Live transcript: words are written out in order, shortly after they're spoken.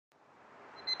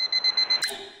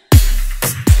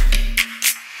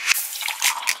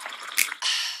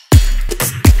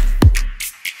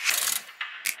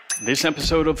This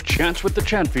episode of Chats with the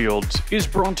Chatfields is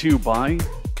brought to you by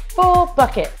Full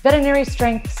Bucket Veterinary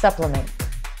Strength Supplement.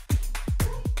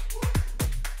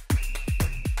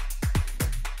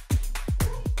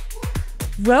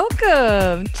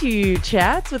 Welcome to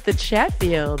Chats with the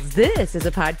Chatfields. This is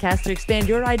a podcast to expand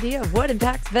your idea of what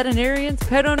impacts veterinarians,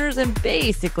 pet owners, and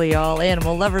basically all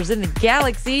animal lovers in the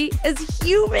galaxy as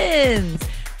humans.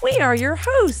 We are your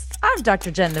hosts. I'm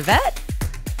Dr. Jen the Vet.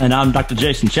 And I'm Dr.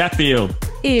 Jason Chatfield.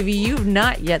 If you've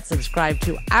not yet subscribed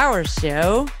to our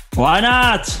show, why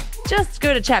not? Just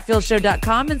go to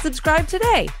chatfieldshow.com and subscribe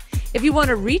today. If you want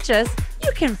to reach us,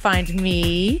 you can find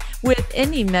me with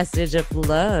any message of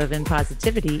love and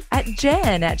positivity at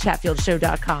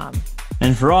jen@chatfieldshow.com.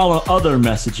 And for all other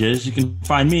messages, you can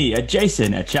find me at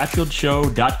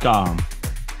jason@chatfieldshow.com.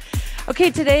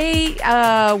 Okay, today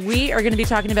we are going to be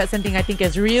talking about something I think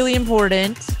is really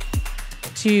important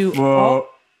to all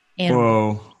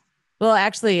animals. Whoa. Well,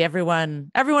 actually, everyone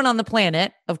on the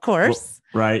planet, of course.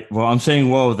 Right. Well, I'm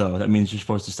saying whoa, though. That means you're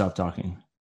supposed to stop talking.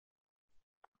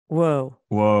 Whoa.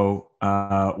 What?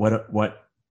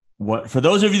 For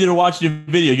those of you that are watching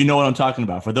the video, you know what I'm talking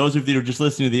about. For those of you that are just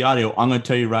listening to the audio, I'm going to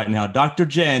tell you right now, Dr.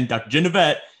 Jen the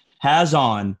Vet, has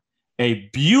on a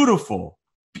beautiful,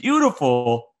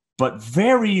 but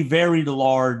very, very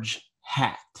large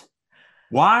hat.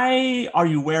 Why are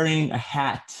you wearing a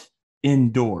hat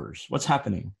indoors? What's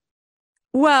happening?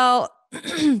 Well,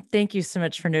 thank you so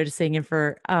much for noticing and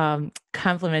for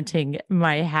complimenting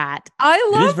my hat. I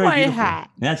love my hat.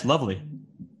 That's lovely.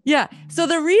 Yeah. So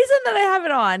the reason that I have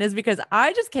it on is because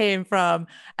I just came from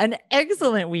an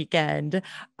excellent weekend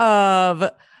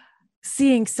of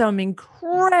seeing some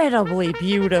incredibly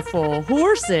beautiful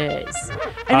horses.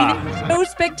 I mean, it was so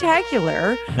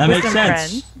spectacular. That makes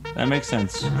sense. That makes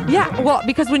sense. Yeah. Well,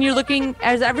 because when you're looking,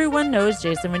 as everyone knows,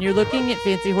 Jason, when you're looking at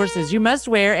fancy horses, you must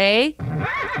wear a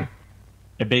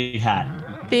big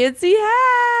hat. Fancy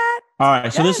hat. All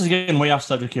right. So this is getting way off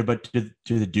subject here, but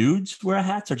do the dudes wear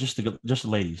hats or just the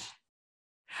ladies?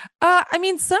 I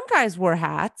mean, some guys wore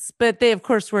hats, but they, of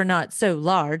course, were not so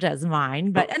large as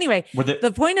mine. But anyway,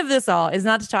 the point of this all is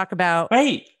not to talk about.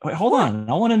 Wait, hold on.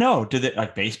 I want to know. Do they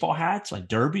like baseball hats, like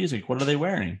derbies? Like, what are they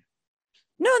wearing?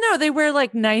 No, they wear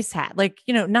like nice hat, like,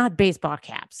 not baseball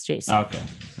caps, Jason. Okay.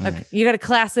 Okay. You got to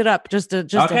class it up just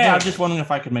okay. I'm just wondering if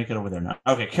I could make it over there now.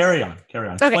 Okay. Carry on.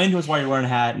 Okay. Explain to us why you're wearing a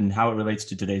hat and how it relates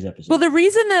to today's episode. Well, the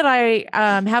reason that I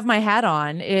have my hat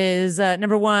on is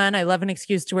number one, I love an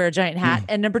excuse to wear a giant hat.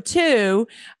 And number two,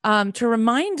 to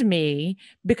remind me,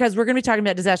 because we're going to be talking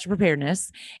about disaster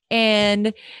preparedness,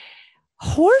 and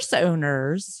horse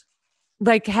owners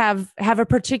like have a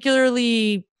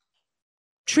particularly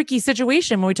tricky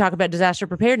situation when we talk about disaster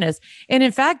preparedness. And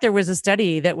in fact, there was a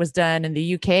study that was done in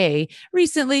the UK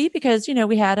recently because,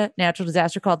 we had a natural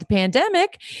disaster called the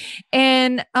pandemic.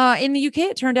 And in the UK,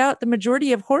 it turned out the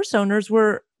majority of horse owners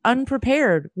were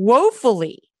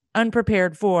woefully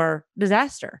unprepared for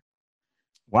disaster.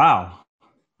 Wow.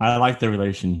 I like the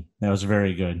relation. That was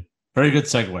very good. Very good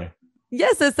segue.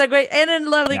 Yes, a segue and a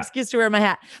lovely excuse to wear my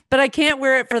hat. But I can't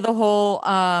wear it for the whole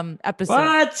episode.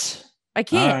 What? I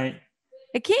can't. All right.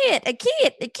 I can't.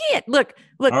 Look,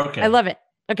 okay. I love it.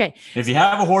 Okay. If you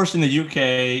have a horse in the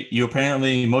UK, you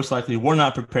apparently most likely were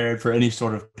not prepared for any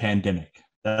sort of pandemic.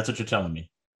 That's what you're telling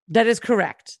me. That is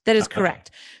correct.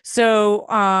 Correct. So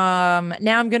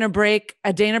now I'm going to break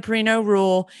a Dana Perino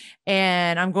rule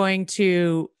and I'm going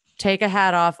to take a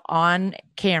hat off on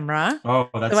camera. Oh,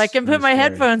 so I can put my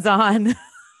headphones on.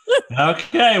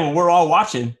 Okay, well, we're all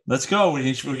watching. Let's go.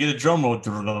 We get a drum roll.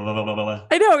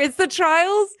 I know. It's the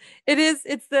trials.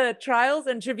 It's the trials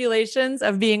and tribulations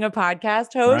of being a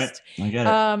podcast host. Right. I get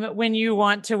it. When you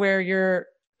want to wear your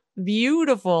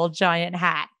beautiful giant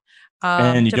hat.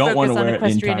 And you don't want to wear it the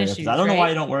entire issues, episode. I don't know why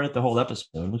you don't wear it the whole episode.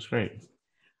 It looks great.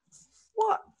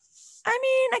 Well, I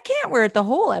mean, I can't wear it the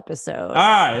whole episode.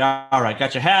 All right.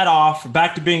 Got your hat off.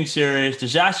 Back to being serious.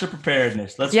 Disaster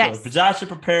preparedness. Let's go. Disaster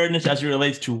preparedness as it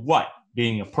relates to what?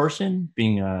 Being a person,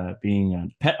 being a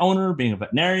pet owner, being a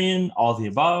veterinarian, all the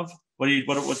above.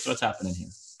 What's happening here?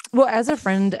 Well, as a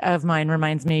friend of mine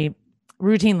reminds me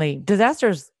routinely,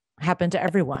 disasters happen to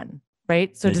everyone.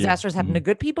 Right. So disasters happen to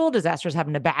good people. Disasters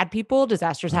happen to bad people.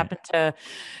 Disasters happen to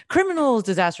criminals.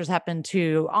 Disasters happen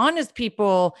to honest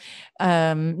people.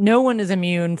 No one is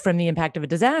immune from the impact of a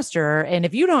disaster. And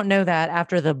if you don't know that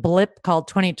after the blip called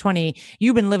 2020,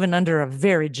 you've been living under a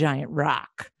very giant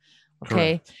rock.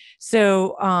 Okay. Correct.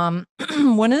 So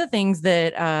one of the things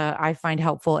that I find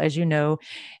helpful, as you know,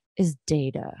 is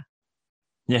data.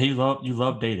 Yeah, you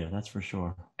love data. That's for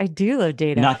sure. I do love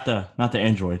data. Not the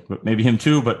Android, but maybe him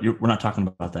too. But we're not talking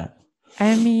about that.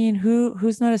 I mean,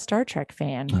 who's not a Star Trek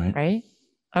fan, right?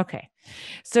 Okay.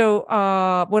 So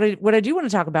what I do want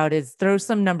to talk about is throw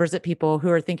some numbers at people who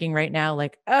are thinking right now,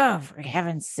 like, oh, for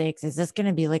heaven's sakes, is this going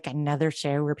to be like another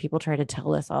show where people try to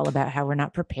tell us all about how we're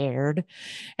not prepared?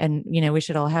 And, we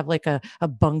should all have like a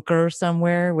bunker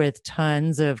somewhere with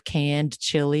tons of canned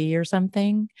chili or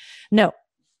something. No,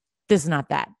 this is not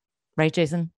that. Right,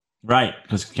 Jason? Right.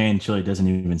 Because canned chili doesn't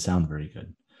even sound very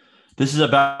good. This is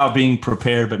about being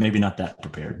prepared, but maybe not that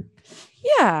prepared.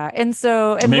 Yeah. And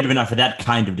so maybe not for that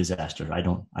kind of disaster. I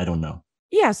don't know.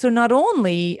 Yeah. So not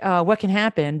only what can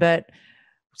happen, but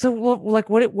so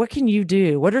what can you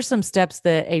do? What are some steps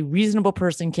that a reasonable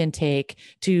person can take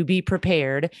to be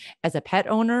prepared as a pet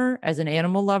owner, as an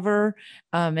animal lover,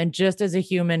 and just as a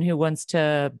human who wants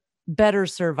to better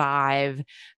survive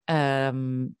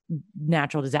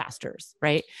natural disasters,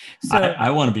 right? So I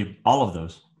want to be all of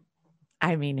those.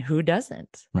 I mean, who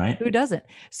doesn't? Right. Who doesn't?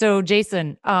 So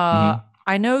Jason,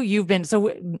 I know you've been,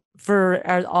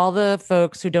 for all the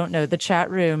folks who don't know, the chat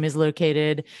room is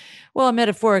located, well,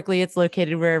 metaphorically, it's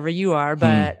located wherever you are,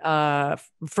 but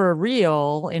for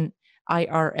real, in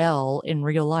IRL, in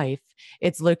real life,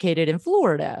 it's located in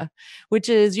Florida, which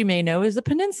is, you may know, is a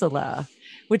peninsula,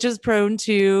 which is prone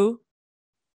to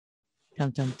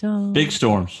big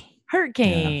storms.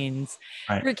 Hurricanes,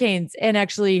 yeah. Right. Hurricanes. And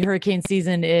actually hurricane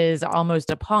season is almost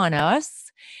upon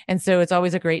us. And so it's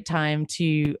always a great time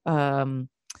to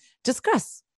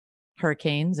discuss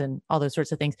hurricanes and all those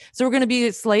sorts of things. So we're going to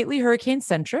be slightly hurricane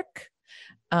centric.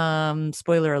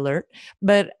 Spoiler alert.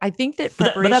 But I think that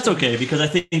but that's okay, because I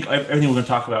think everything we're going to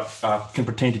talk about can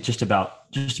pertain to just about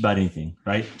anything,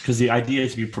 right? Because the idea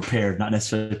is to be prepared, not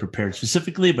necessarily prepared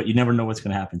specifically, but you never know what's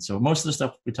going to happen. So most of the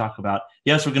stuff we talk about,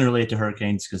 yes, we're going to relate to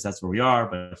hurricanes because that's where we are,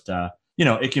 but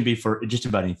it can be for just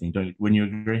about anything. Wouldn't you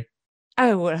agree?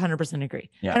 I would 100% agree.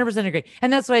 Yeah. 100% agree.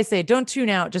 And that's why I say, don't tune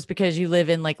out just because you live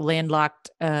in like landlocked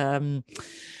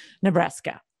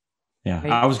Nebraska. Yeah.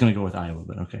 Right? I was going to go with Iowa,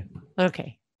 but okay.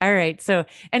 Okay. All right. So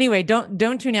anyway,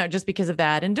 don't tune out just because of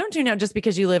that. And don't tune out just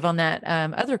because you live on that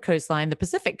other coastline, the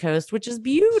Pacific coast, which is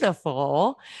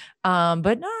beautiful,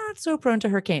 but not so prone to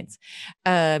hurricanes.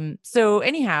 So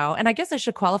anyhow, and I guess I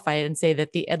should qualify it and say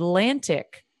that the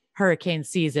Atlantic hurricane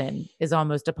season is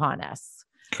almost upon us.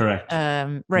 Correct.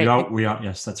 Right. We are.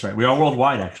 Yes, that's right. We are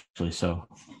worldwide, actually. So.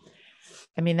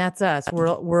 I mean, that's us,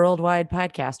 worldwide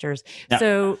podcasters. Yeah.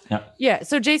 So, yeah.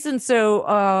 So Jason,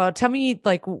 tell me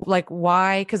like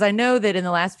why, because I know that in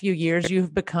the last few years,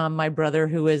 you've become my brother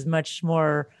who is much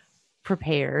more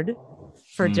prepared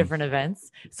for different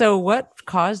events. So what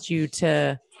caused you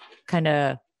to kind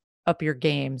of up your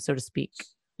game, so to speak?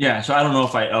 Yeah. So I don't know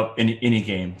if I up any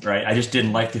game, right? I just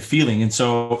didn't like the feeling. And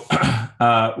so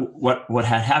what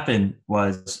had happened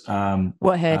was I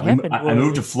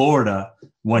moved to Florida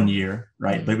one year,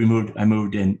 right? But I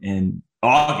moved in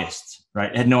August,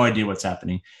 right? I had no idea what's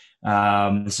happening.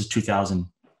 This is 2000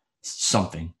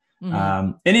 something.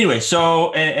 Anyway,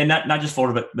 so, and not just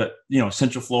Florida, but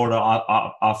Central Florida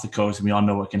off the coast. And we all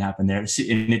know what can happen there. And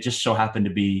it just so happened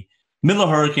to be middle of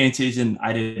hurricane season.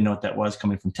 I didn't know what that was,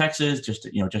 coming from Texas, just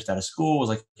out of school. I was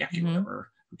like, yeah, whatever,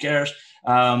 who cares?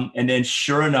 And then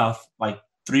sure enough, like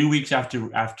 3 weeks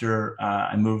after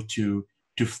I moved to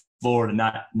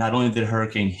Florida, not only did a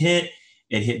hurricane hit,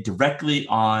 it hit directly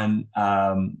on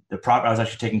the property. I was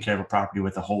actually taking care of a property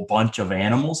with a whole bunch of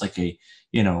animals, like a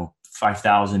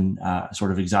 5,000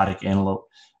 sort of exotic animals.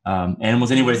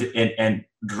 Anyways, and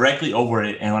directly over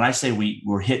it. And when I say we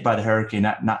were hit by the hurricane,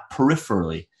 not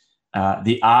peripherally,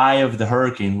 the eye of the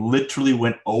hurricane literally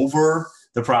went over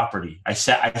the property. I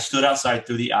stood outside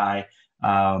through the eye,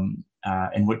 and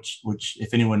which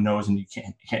if anyone knows, and you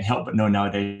can't help but know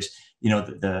nowadays,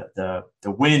 the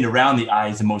wind around the eye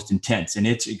is the most intense, and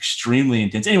it's extremely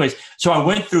intense. Anyways, so I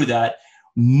went through that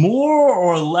more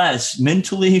or less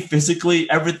mentally, physically,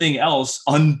 everything else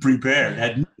unprepared.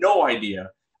 Had no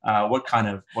idea what kind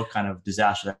of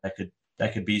disaster that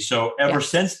could be. So ever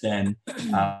since then,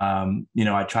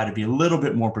 I try to be a little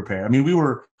bit more prepared. I mean, we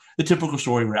were the typical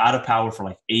story. We're out of power for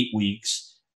like 8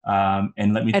 weeks.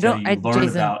 And let me tell you,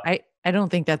 Jason, I don't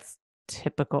think that's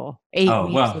typical. 8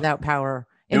 weeks without power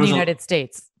in the United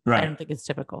States. Right. I don't think it's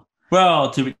typical.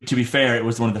 Well, to be fair, it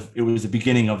was the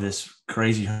beginning of this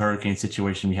crazy hurricane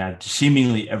situation we had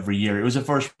seemingly every year. It was the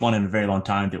first one in a very long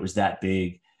time that was that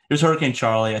big. It was Hurricane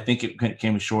Charlie. I think it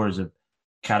came ashore as a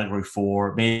Category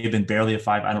 4, may have been barely a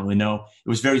 5. I don't really know. It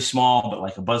was very small, but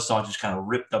like a buzzsaw just kind of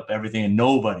ripped up everything, and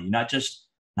nobody, not just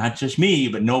not just me,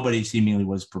 but nobody seemingly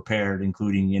was prepared,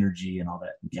 including energy and all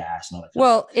that gas and all that.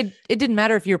 Well, it didn't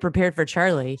matter if you were prepared for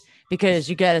Charlie, because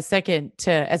you got a second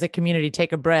to, as a community,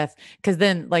 take a breath. Because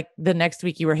then, like, the next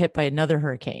week you were hit by another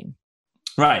hurricane.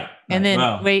 Right. And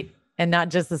then wait, and not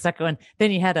just the second one.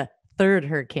 Then you had a third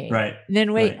hurricane. Right. And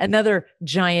then wait, another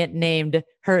giant named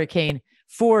hurricane.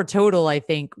 4 total, I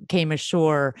think, came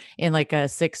ashore in like a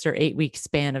 6 or 8 week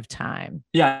span of time.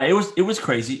 Yeah, it was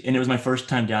crazy, and it was my first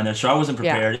time down there, so I wasn't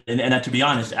prepared. Yeah. And to be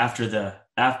honest, after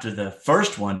the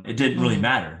first one, it didn't really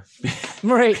matter.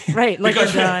 Right. Like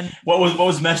because done. What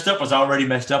was messed up was already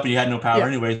messed up, and you had no power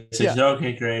anyway. So you said,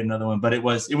 okay, great, another one. But it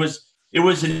was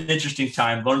an interesting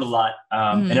time. Learned a lot,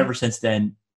 and ever since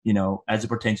then, you know, as it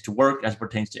pertains to work, as it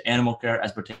pertains to animal care,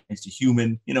 as it pertains to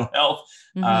human, you know, health,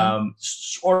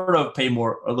 sort of pay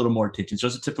a little more attention. So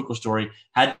it's a typical story.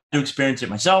 Had to experience it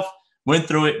myself, went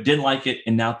through it, didn't like it,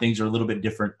 and now things are a little bit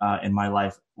different in my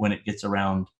life when it gets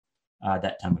around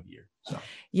that time of year. So.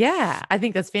 Yeah, I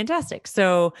think that's fantastic.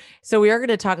 So we are going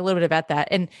to talk a little bit about that.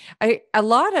 And a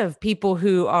lot of people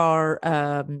who are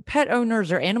pet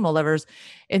owners or animal lovers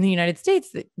in the United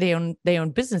States, they own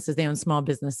businesses, they own small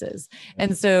businesses.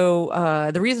 And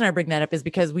so the reason I bring that up is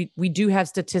because we do have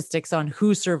statistics on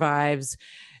who survives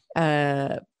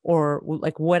or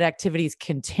like what activities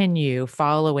continue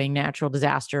following natural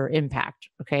disaster impact.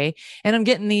 Okay. And I'm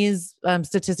getting these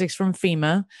statistics from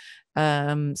FEMA.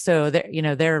 So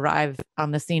they arrive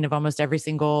on the scene of almost every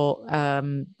single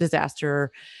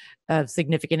disaster of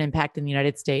significant impact in the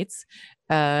United States.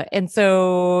 And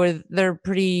so they're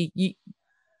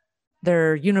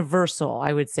universal,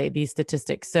 I would say, these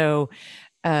statistics. So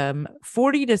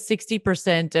 40 to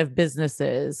 60% of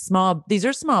businesses, these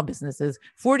are small businesses,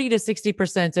 40 to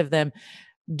 60% of them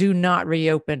do not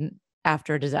reopen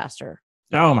after a disaster.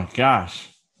 Oh my gosh.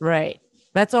 Right.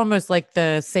 That's almost like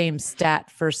the same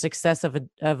stat for success of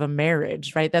a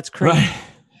marriage, right? That's crazy.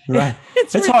 Right.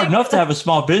 It's hard enough to have a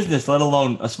small business, let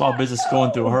alone a small business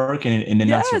going through a hurricane and then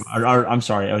not survive, or I'm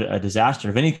sorry, a disaster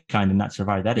of any kind and not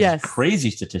survive. That is a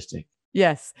crazy statistic.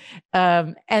 Yes.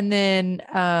 And then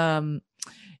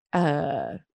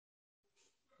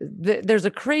there's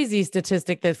a crazy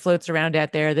statistic that floats around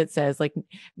out there that says like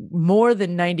more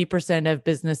than 90% of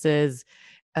businesses,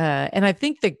 and I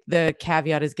think the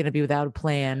caveat is going to be without a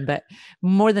plan, but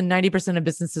more than 90% of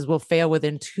businesses will fail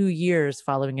within 2 years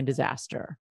following a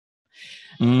disaster.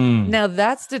 Now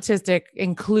that statistic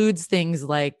includes things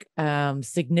like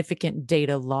significant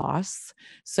data loss.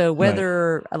 So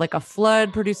whether like a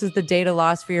flood produces the data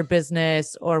loss for your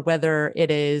business, or whether it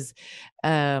is,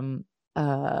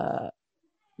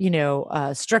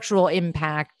 structural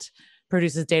impact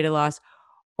produces data loss,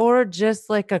 or just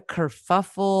like a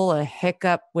kerfuffle, a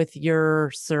hiccup with your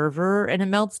server and it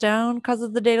melts down because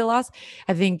of the data loss.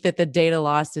 I think that the data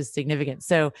loss is significant.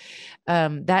 So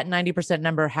that 90%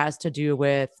 number has to do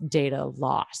with data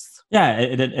loss. Yeah,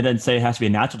 it didn't say it has to be a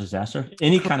natural disaster,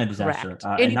 any kind of disaster.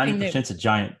 And 90% is a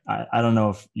giant. I don't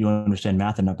know if you understand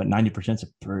math enough, but 90% is a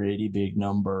pretty big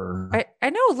number. I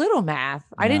know a little math.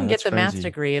 I didn't get the math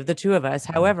degree of the two of us.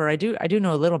 However, I do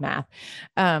know a little math.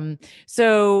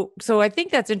 So I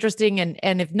think that's interesting.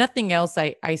 And if nothing else,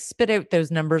 I spit out those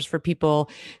numbers for people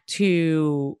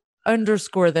to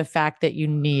underscore the fact that you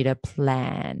need a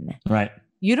plan. Right.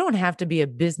 You don't have to be a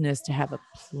business to have a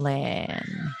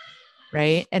plan.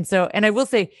 Right. And I will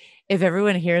say, if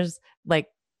everyone hears, like,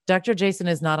 Dr. Jason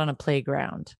is not on a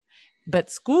playground, but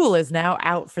school is now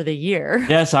out for the year.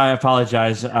 Yes, I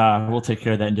apologize. We'll take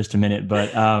care of that in just a minute.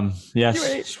 But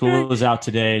yes, school is out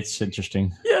today. It's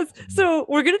interesting. Yes. So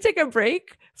we're going to take a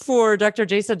break for Dr.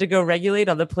 Jason to go regulate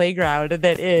on the playground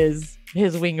that is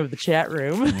his wing of the chat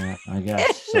room. Yeah, I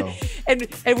guess so. and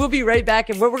we'll be right back.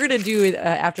 And what we're going to do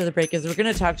after the break is we're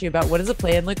going to talk to you about what does a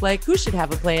plan look like, who should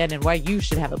have a plan, and why you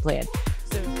should have a plan.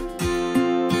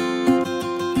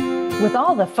 With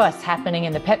all the fuss happening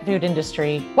in the pet food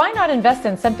industry, why not invest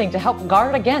in something to help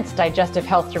guard against digestive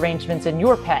health derangements in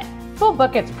your pet? Full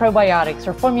Bucket's probiotics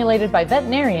are formulated by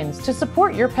veterinarians to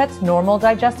support your pet's normal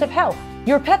digestive health.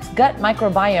 Your pet's gut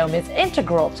microbiome is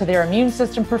integral to their immune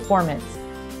system performance.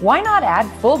 Why not add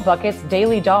Full Bucket's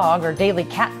daily dog or daily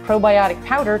cat probiotic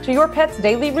powder to your pet's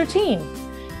daily routine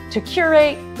to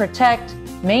curate, protect,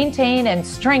 maintain, and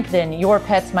strengthen your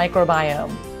pet's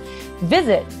microbiome?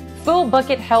 Visit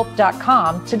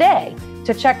fullbuckethelp.com today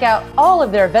to check out all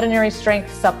of their veterinary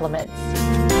strength supplements.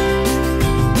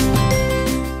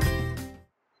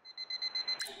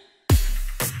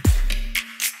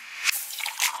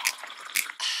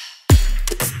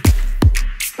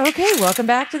 Okay, welcome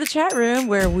back to the chat room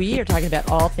where we are talking about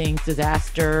all things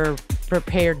disaster,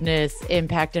 preparedness,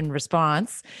 impact, and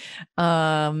response.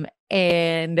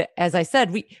 And as I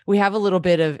said, we have a little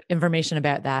bit of information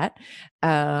about that.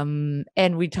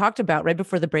 And we talked about right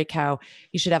before the break how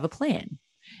you should have a plan.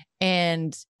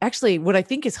 And actually, what I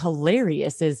think is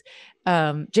hilarious is,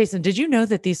 Jason, did you know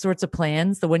that these sorts of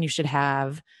plans, the one you should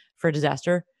have for a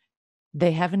disaster,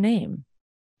 they have a name?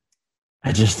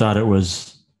 I just thought it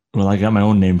was, well, I got my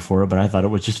own name for it, but I thought it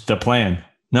was just the plan.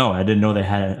 No, I didn't know they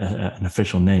had an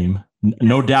official name.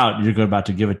 No doubt you're about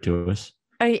to give it to us.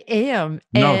 I am.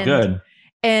 No, good.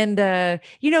 And, I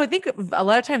think a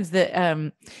lot of times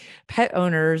that pet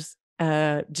owners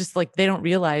just like they don't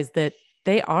realize that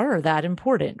they are that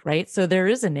important, right? So there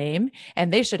is a name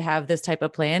and they should have this type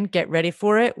of plan. Get ready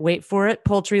for it. Wait for it.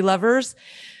 Poultry lovers.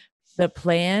 The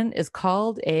plan is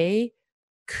called a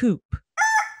coop.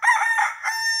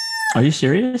 Are you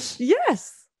serious?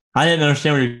 Yes. I didn't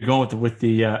understand where you're going with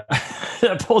the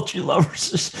poultry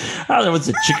lovers. I don't know. What's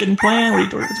a chicken plan?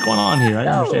 What's going on here? I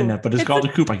didn't understand that, but it's called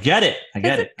a coop. I get it.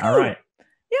 All right.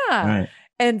 Yeah. All right.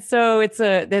 And so it's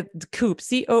the COOP,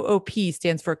 COOP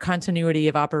stands for Continuity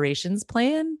of Operations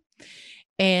Plan.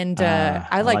 And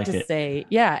I like to say,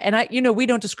 yeah. And we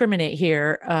don't discriminate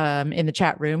here in the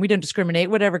chat room. We don't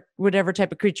discriminate. Whatever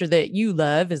type of creature that you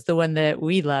love is the one that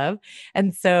we love.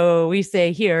 And so we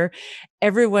say here,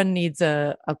 everyone needs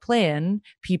a plan,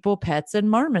 people, pets, and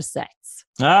marmosets.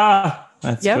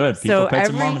 That's good. People, pets,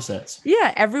 and marmosets.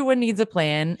 Yeah, everyone needs a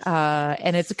plan.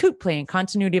 And it's a COOP plan,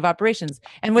 continuity of operations.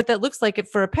 And what that looks like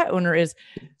for a pet owner is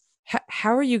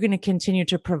how are you going to continue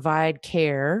to provide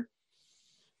care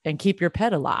and keep your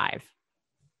pet alive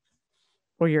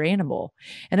or your animal?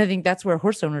 And I think that's where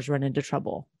horse owners run into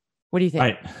trouble. What do you think?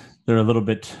 Right. They're a little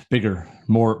bit bigger,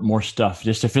 more stuff.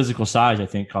 Just the physical size, I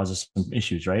think, causes some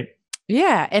issues, right?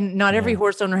 Yeah. And not every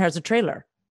horse owner has a trailer.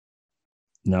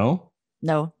 No,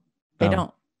 they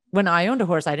don't. When I owned a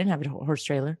horse, I didn't have a horse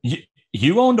trailer.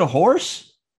 You owned a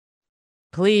horse?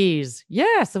 Please.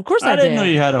 Yes, of course I did. I didn't know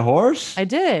you had a horse. I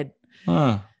did.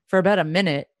 Huh. For about a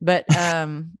minute, but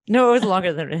no, it was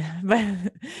longer than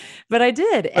but I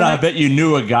did. But I bet you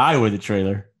knew a guy with a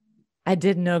trailer. I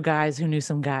did know guys who knew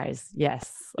some guys.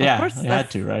 Yes. Of course, you had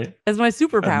to, right? That's my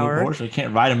superpower. Horse, you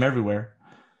can't ride them everywhere.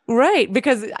 Right.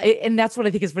 Because, and that's what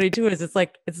I think is funny too, is it's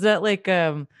not like,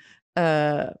 what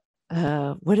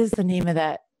is the name of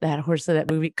that horse of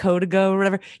that movie, Codago or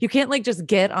whatever? You can't like just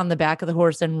get on the back of the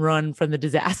horse and run from the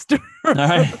disaster.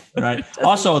 Right.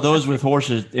 Also, those with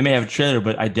horses, they may have a trailer,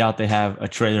 but I doubt they have a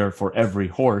trailer for every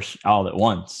horse all at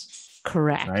once.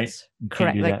 Correct. Right.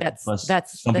 Correct. Like that's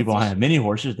some people have mini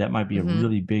horses. That might be a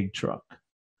really big truck.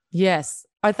 Yes.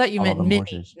 I thought you meant mini,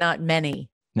 horses. Not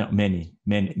many. No, many,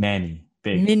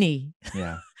 big. Mini.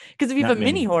 Yeah. Because if you have a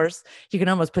mini horse, you can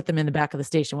almost put them in the back of the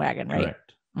station wagon, right?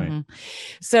 Correct. Right. Mm-hmm.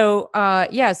 So,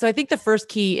 so I think the first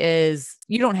key is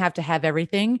you don't have to have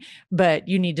everything, but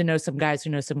you need to know some guys who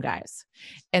know some guys.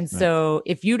 And so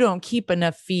if you don't keep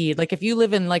enough feed, like if you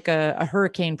live in like a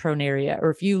hurricane prone area, or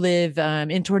if you live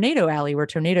in Tornado Alley where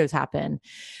tornadoes happen,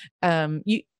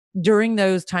 during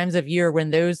those times of year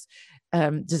when those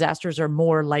disasters are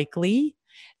more likely,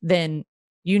 then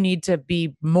you need to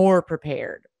be more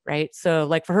prepared, right? So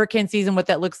like for hurricane season, what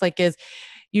that looks like is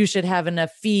you should have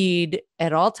enough feed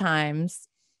at all times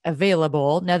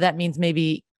available. Now that means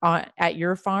maybe at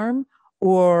your farm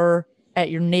or at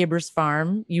your neighbor's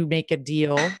farm, you make a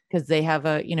deal because they have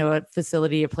a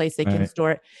facility, a place they can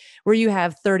store it, where you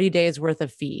have 30 days worth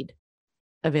of feed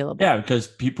available. Yeah, because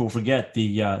people forget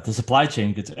the supply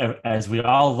chain. Because as we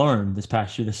all learned this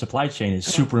past year, the supply chain is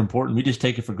super important. We just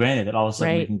take it for granted that all of a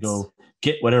sudden we can go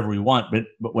get whatever we want. But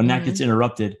when that gets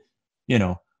interrupted,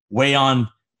 way on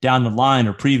down the line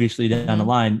or previously down the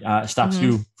line, stops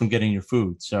you from getting your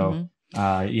food. So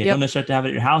don't necessarily have to have it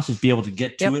at your house, just be able to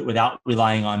get to it without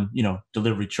relying on,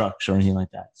 delivery trucks or anything like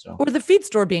that. So, or the feed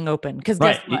store being open. Because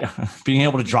being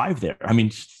able to drive there. I mean,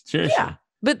 seriously. Yeah.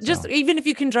 But just even if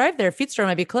you can drive there, feed store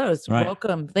might be closed. Right.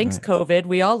 Welcome. Thanks, COVID.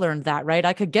 We all learned that, right?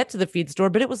 I could get to the feed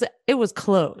store, but it was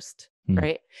closed.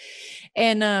 Right.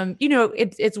 And,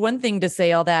 it's one thing to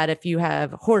say all that if you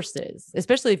have horses,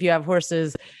 especially if you have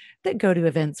horses that go to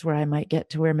events where I might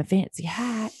get to wear my fancy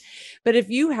hat. But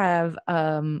if you have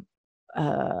a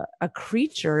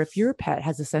creature, if your pet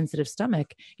has a sensitive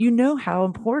stomach, how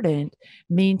important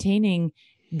maintaining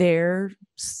their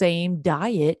same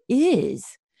diet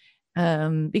is.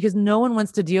 Because no one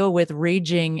wants to deal with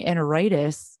raging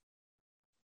enteritis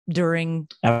during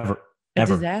a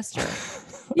disaster.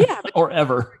 Yeah. Or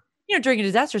ever. During a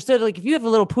disaster. So like if you have a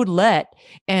little poodlette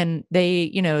and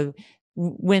they,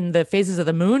 when the phases of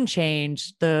the moon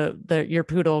change, your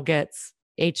poodle gets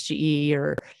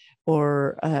HGE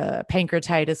or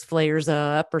pancreatitis flares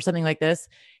up or something like this.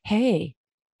 Hey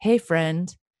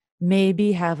friend,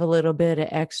 maybe have a little bit of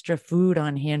extra food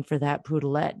on hand for that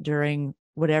poodlette during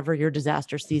whatever your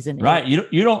disaster season Right. is.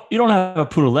 You don't have a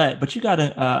poodlette, but you got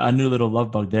a new little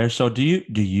love bug there. So do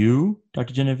you,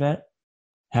 Dr. Genevieve,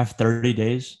 have 30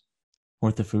 days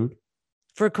worth of food?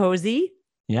 For Cozy?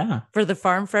 Yeah. For the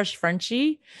Farm Fresh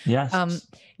Frenchie? Yes.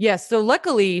 Yes. So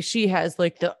luckily she has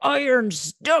like the iron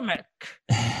stomach.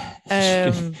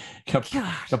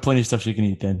 got plenty of stuff she can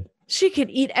eat then. She can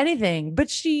eat anything,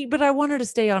 but I want her to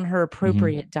stay on her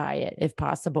appropriate diet if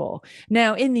possible.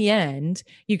 Now, in the end,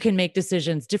 you can make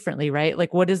decisions differently, right?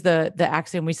 Like what is the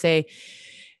axiom we say?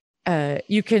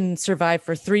 You can survive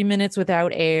for 3 minutes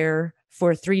without air,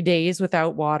 for 3 days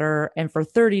without water, and for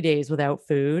 30 days without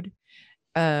food.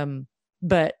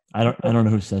 But I don't know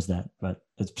who says that, but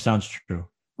it sounds true.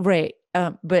 Right.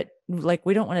 But like,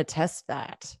 we don't want to test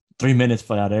that. 3 minutes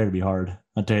without air to be hard.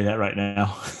 I'll tell you that right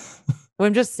now. Well,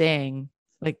 I'm just saying,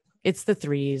 like, it's the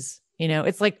threes,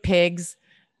 it's like pigs,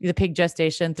 the pig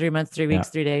gestation, 3 months, 3 weeks,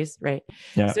 3 days. Right.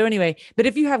 Yeah. So anyway, but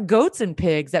if you have goats and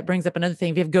pigs, that brings up another thing.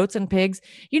 If you have goats and pigs,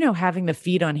 having the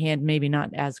feed on hand, maybe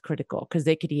not as critical because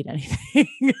they could eat anything.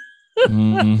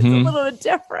 It's a little bit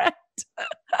different.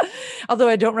 Although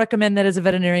I don't recommend that as a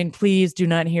veterinarian. Please do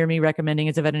not hear me recommending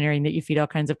as a veterinarian that you feed all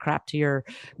kinds of crap to your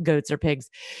goats or pigs.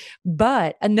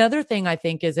 But another thing I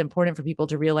think is important for people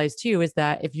to realize too is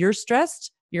that if you're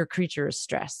stressed, your creature is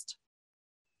stressed.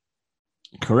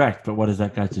 Correct. But what does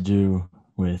that got to do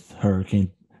with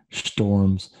hurricane,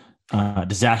 storms,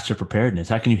 disaster preparedness?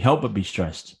 How can you help but be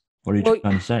stressed? What are you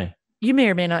trying to say? You may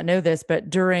or may not know this, but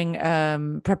during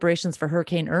preparations for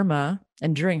Hurricane Irma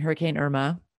and during Hurricane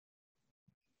Irma,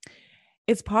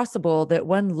 it's possible that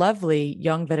one lovely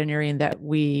young veterinarian that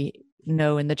we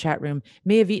know in the chat room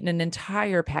may have eaten an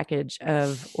entire package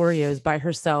of Oreos by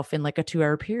herself in like a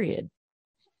 2-hour period.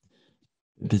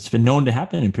 It's been known to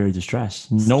happen in periods of stress.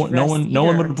 No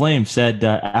one would blame said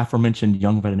aforementioned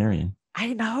young veterinarian.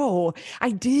 I know. I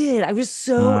did. I was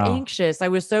so anxious. I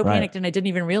was so panicked and I didn't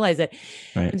even realize it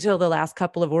until the last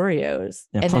couple of Oreos.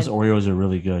 Yeah, and plus Oreos are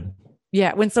really good.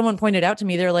 Yeah. When someone pointed out to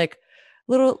me, they're like,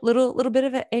 little bit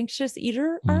of an anxious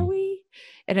eater, are we?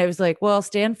 And I was like, well,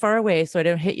 stand far away so I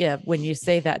don't hit you when you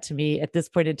say that to me at this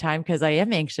point in time, because I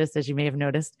am anxious, as you may have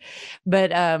noticed.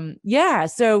 But yeah,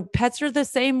 so pets are the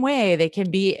same way. They can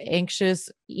be anxious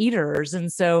eaters.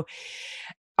 And so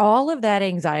all of that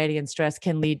anxiety and stress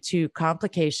can lead to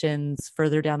complications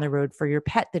further down the road for your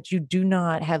pet that you do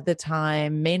not have the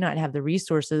time, may not have the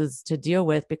resources to deal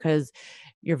with because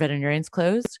your veterinarian's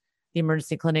closed, the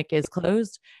emergency clinic is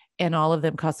closed, and all of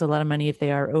them cost a lot of money if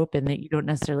they are open that you don't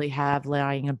necessarily have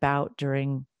lying about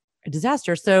during a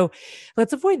disaster. So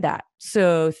let's avoid that.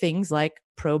 So things like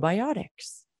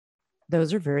probiotics,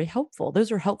 those are very helpful.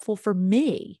 Those are helpful for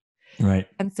me. Right.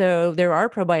 And so there are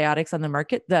probiotics on the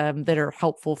market that are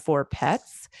helpful for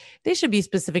pets. They should be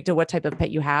specific to what type of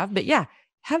pet you have, but yeah,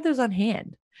 have those on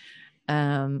hand.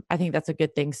 I think that's a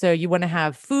good thing. So you want to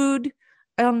have food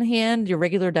on hand, your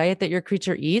regular diet that your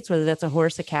creature eats, whether that's a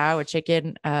horse, a cow, a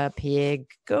chicken, a pig,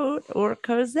 goat, or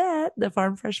Cosette, the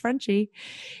Farm Fresh Frenchie.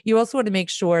 You also want to make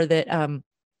sure that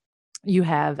you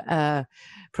have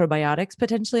probiotics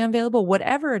potentially available,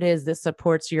 whatever it is that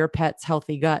supports your pet's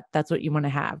healthy gut. That's what you want to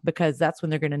have, because that's when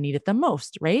they're going to need it the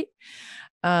most. Right.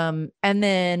 And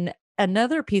then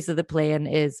another piece of the plan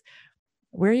is,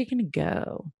 where are you going to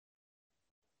go?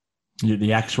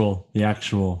 The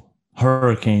actual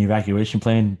hurricane evacuation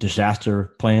plan,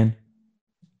 disaster plan.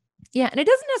 Yeah. And it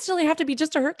doesn't necessarily have to be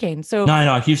just a hurricane. So no,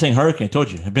 I keep saying hurricane. I told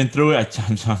you, I've been through it.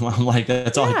 I'm like,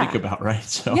 that's all I think about. Right.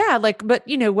 So yeah, but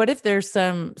what if there's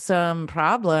some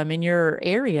problem in your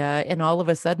area and all of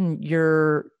a sudden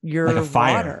your like a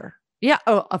fire. Water. Yeah.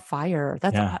 Oh, a fire.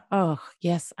 That's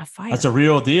yes, a fire. That's a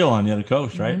real deal on the other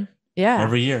coast, right? Mm-hmm. Yeah.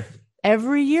 Every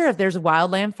year if there's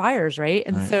wildland fires, right?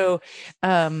 And so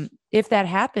if that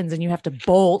happens and you have to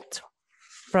bolt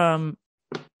from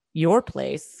your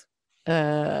place, what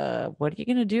are you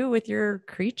going to do with your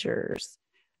creatures?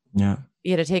 Yeah.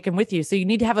 You got to take them with you. So you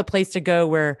need to have a place to go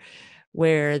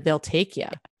where they'll take you.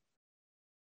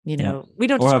 We don't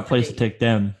have a place to take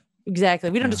them. Exactly.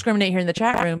 We don't discriminate here in the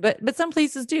chat room, but some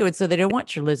places do. And so they don't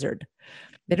want your lizard.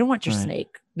 They don't want your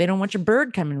snake. They don't want your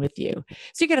bird coming with you.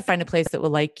 So you got to find a place that will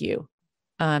like you,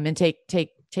 and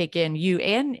take in you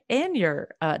and your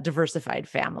diversified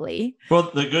family. Well,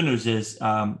 the good news is, there's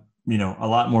a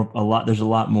lot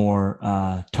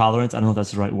more tolerance. I don't know if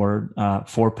that's the right word,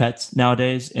 for pets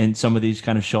nowadays in some of these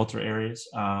kind of shelter areas.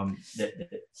 And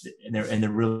they're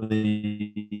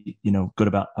really, good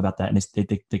about that. And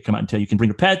they come out and tell you can bring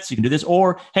your pets, you can do this,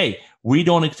 or, hey, we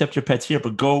don't accept your pets here,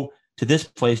 but go to this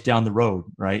place down the road,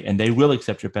 right? And they will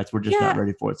accept your pets. We're just not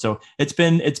ready for it. So it's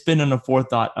been an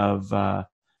forethought of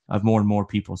more and more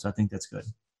people. So I think that's good.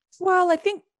 Well, I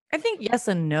think yes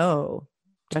and no,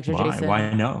 Dr. Jason.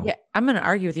 Why no? Yeah, I'm going to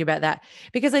argue with you about that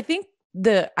because I think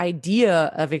the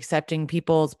idea of accepting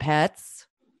people's pets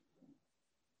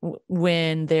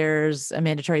when there's a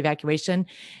mandatory evacuation,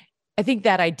 I think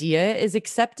that idea is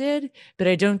accepted, but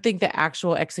I don't think the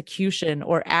actual execution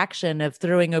or action of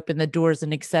throwing open the doors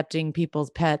and accepting people's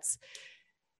pets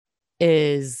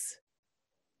is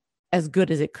as good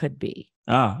as it could be.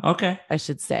 Oh, okay. I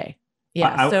should say.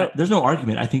 Yeah. So there's no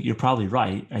argument. I think you're probably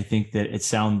right. I think that it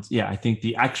sounds, I think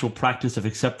the actual practice of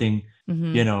accepting,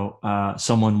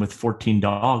 someone with 14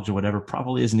 dogs or whatever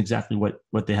probably isn't exactly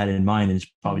what they had in mind. And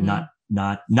it's probably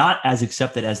not as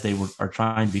accepted as they are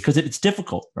trying to be, because it's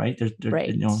difficult, right?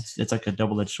 Right. It's like a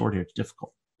double-edged sword here. It's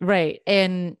difficult. Right.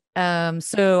 And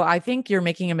so I think you're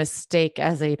making a mistake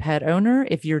as a pet owner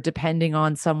if you're depending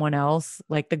on someone else,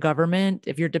 like the government,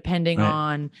 if you're depending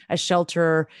on a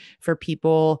shelter for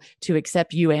people to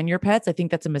accept you and your pets. I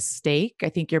think that's a mistake. I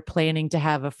think you're planning to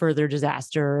have a further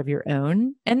disaster of your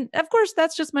own. And of course,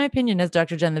 that's just my opinion as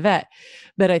Dr. Jen the vet,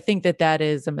 but I think that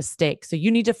is a mistake. So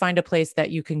you need to find a place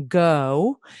that you can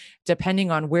go depending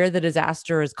on where the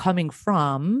disaster is coming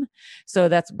from. So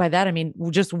by that, I mean,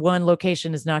 just one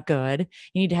location is not good.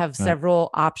 You need to have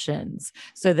several options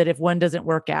so that if one doesn't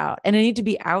work out, and it need to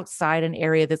be outside an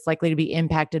area that's likely to be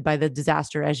impacted by the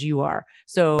disaster as you are.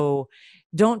 So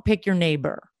don't pick your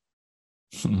neighbor.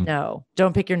 No,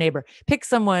 don't pick your neighbor. Pick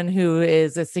someone who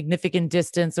is a significant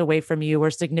distance away from you or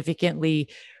significantly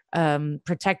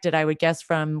protected, I would guess,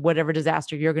 from whatever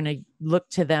disaster you're going to look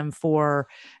to them for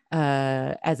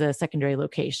as a secondary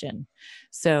location.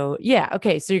 So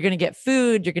okay. So you're going to get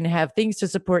food, you're going to have things to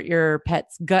support your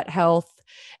pet's gut health,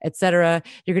 etc.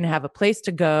 You're going to have a place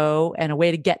to go and a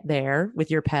way to get there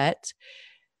with your pet.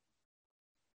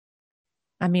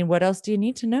 I mean, what else do you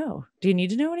need to know? Do you need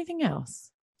to know anything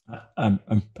else?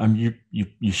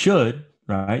 You should,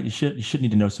 right? You should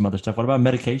need to know some other stuff. What about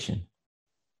medication?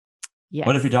 Yes.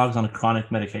 What if your dog's on a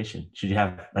chronic medication? Should you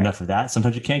have enough of that?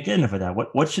 Sometimes you can't get enough of that.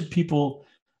 What should people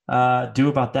do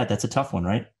about that? That's a tough one,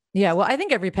 right? Yeah, well, I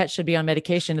think every pet should be on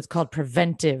medication. It's called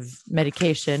preventive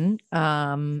medication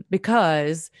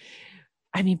because,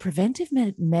 I mean, preventive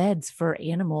meds for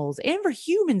animals and for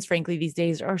humans, frankly, these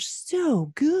days are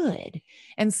so good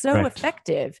and so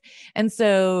effective. And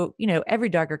so, every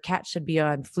dog or cat should be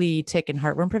on flea, tick, and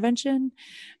heartworm prevention.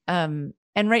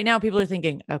 And right now people are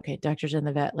thinking, okay, Dr. Jen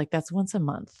the vet, like that's once a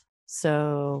month.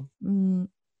 So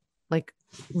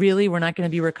really, we're not going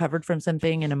to be recovered from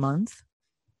something in a month?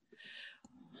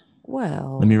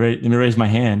 Well, let me raise my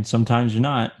hand. Sometimes you're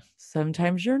not.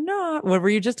 Sometimes you're not. What were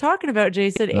you just talking about,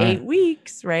 Jason? Right. 8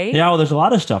 weeks, right? Yeah, well, there's a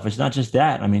lot of stuff. It's not just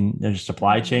that. I mean, there's a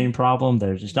supply chain problem.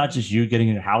 It's not just you getting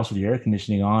in your house with your air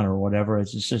conditioning on or whatever.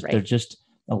 It's just there's just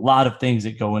a lot of things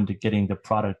that go into getting the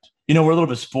product. We're a little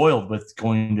bit spoiled with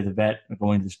going to the vet, or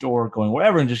going to the store, going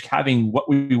wherever, and just having what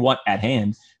we want at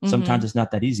hand. Sometimes it's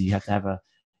not that easy. You have to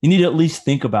you need to at least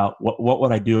think about what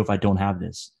would I do if I don't have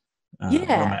this? What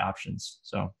are my options?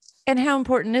 So. And how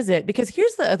important is it? Because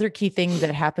here's the other key thing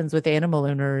that happens with animal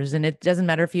owners. And it doesn't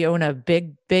matter if you own a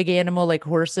big animal like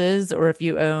horses, or if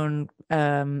you own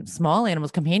small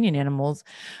animals, companion animals,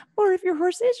 or if your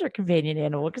horse is your companion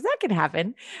animal, because that can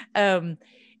happen.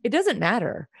 It doesn't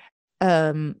matter.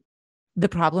 The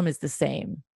problem is the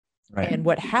same. Right. And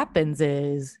what happens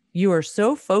is you are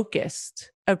so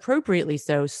focused, appropriately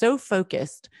so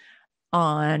focused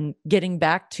on getting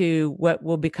back to what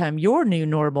will become your new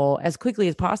normal as quickly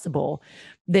as possible,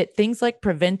 that things like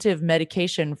preventive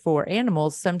medication for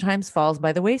animals sometimes falls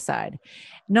by the wayside.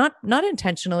 Not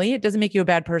intentionally. It doesn't make you a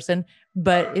bad person,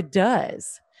 but it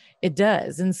does. It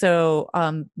does. And so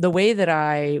the way that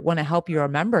I want to help you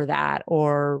remember that,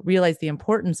 or realize the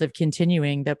importance of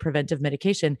continuing the preventive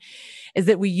medication, is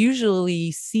that we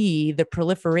usually see the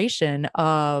proliferation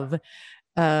of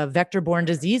vector-borne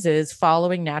diseases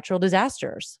following natural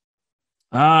disasters.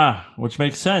 Which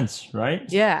makes sense, right?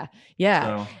 Yeah.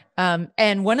 So.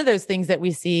 And one of those things that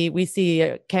we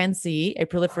can see a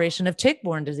proliferation of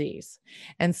tick-borne disease.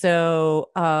 And so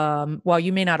while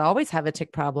you may not always have a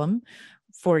tick problem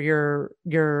for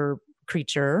your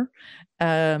creature,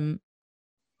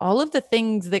 all of the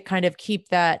things that kind of keep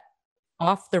that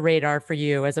off the radar for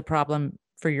you as a problem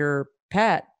for your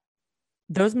pet,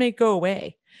 those may go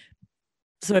away.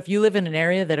 So if you live in an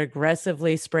area that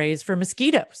aggressively sprays for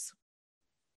mosquitoes,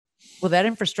 well, that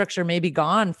infrastructure may be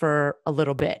gone for a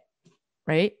little bit,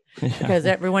 right? Because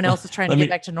everyone else is trying to get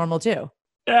back to normal too.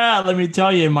 Yeah, let me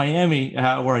tell you, in Miami,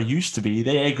 where I used to be,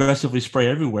 they aggressively spray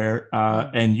everywhere,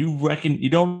 and you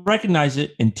don't recognize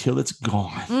it until it's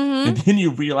gone, and then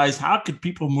you realize, how could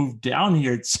people move down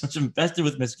here? It's such infested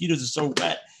with mosquitoes. It's so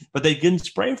wet, but they didn't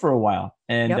spray for a while,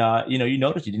 and you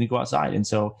notice you didn't go outside, and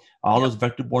so all those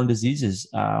vector-borne diseases.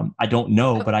 I don't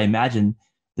know, but I imagine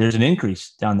there's an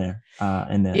increase down there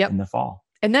in the fall.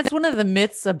 And that's one of the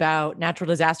myths about natural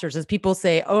disasters is people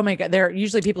say, oh my God,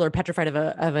 usually people are petrified of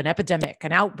an epidemic,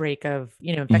 an outbreak of,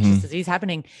 infectious disease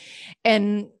happening.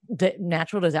 And the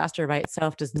natural disaster by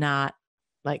itself doesn't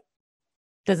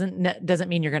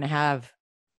mean you're going to have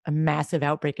a massive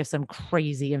outbreak of some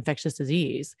crazy infectious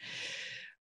disease,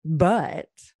 but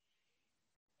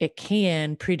it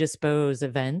can predispose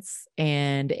events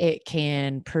and it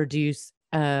can produce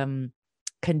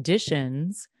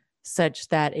conditions such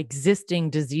that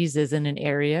existing diseases in an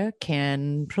area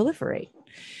can proliferate.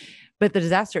 But the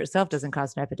disaster itself doesn't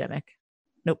cause an epidemic.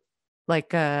 Nope.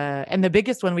 And the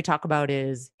biggest one we talk about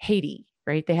is Haiti,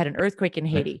 right? They had an earthquake in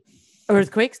Haiti.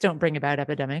 Earthquakes don't bring about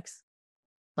epidemics.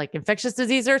 Like infectious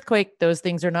disease, earthquake, those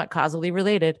things are not causally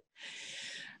related.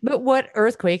 But what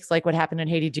earthquakes, like what happened in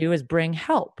Haiti, do is bring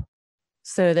help.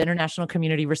 So the international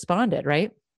community responded,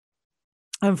 right?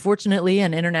 Unfortunately,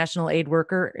 an international aid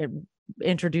worker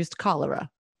introduced cholera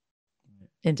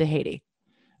into Haiti.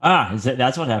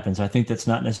 That's what happens. I think that's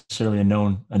not necessarily a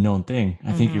known thing.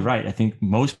 I think you're right. I think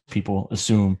most people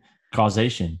assume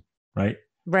causation, right?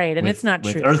 Right. And it's not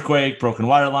true. Earthquake, broken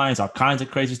water lines, all kinds of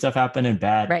crazy stuff happening,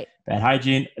 bad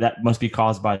hygiene. That must be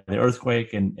caused by the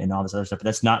earthquake and all this other stuff.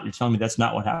 But you're telling me that's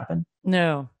not what happened?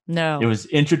 No. It was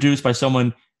introduced by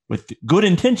someone with good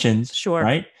intentions. Sure.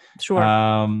 Right. Sure.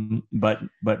 But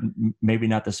maybe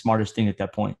not the smartest thing at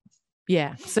that point.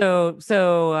 Yeah. So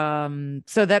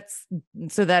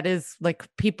that is like,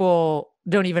 people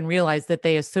don't even realize that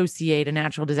they associate a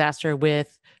natural disaster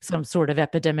with some sort of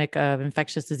epidemic of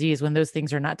infectious disease when those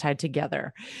things are not tied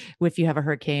together. If you have a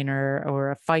hurricane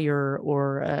or a fire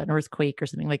or an earthquake or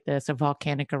something like this, a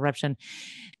volcanic eruption,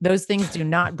 those things do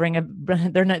not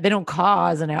they don't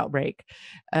cause an outbreak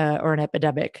or an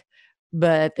epidemic,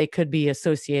 but they could be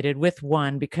associated with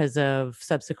one because of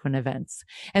subsequent events.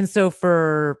 And so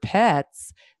for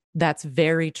pets, that's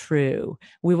very true.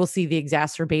 We will see the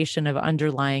exacerbation of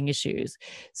underlying issues.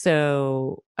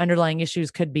 So underlying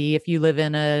issues could be, if you live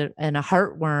in a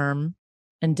heartworm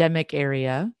endemic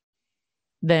area,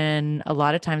 then a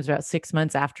lot of times about 6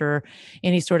 months after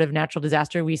any sort of natural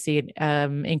disaster, we see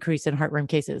an increase in heartworm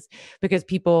cases because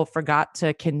people forgot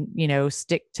to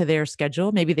stick to their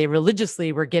schedule. Maybe they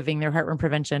religiously were giving their heartworm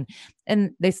prevention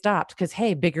and they stopped because,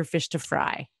 hey, bigger fish to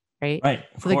fry. Right.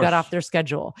 So they got off their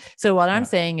schedule. So what I'm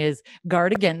saying is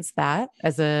guard against that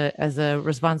as a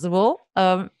responsible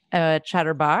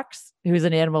chatterbox who's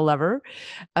an animal lover.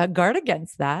 Guard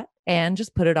against that and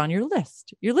just put it on your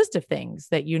list of things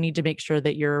that you need to make sure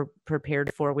that you're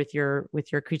prepared for with your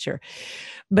creature.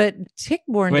 But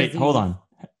tick-borne disease. Wait, hold on.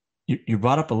 You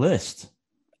brought up a list.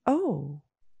 Oh.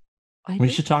 We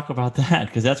should talk about that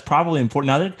because that's probably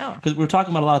important now. Because we're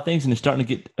talking about a lot of things and it's starting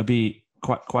to be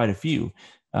quite a few.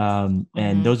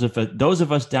 And those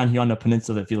of us down here on the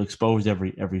peninsula that feel exposed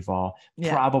every fall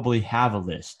probably have a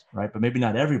list, right? But maybe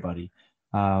not everybody.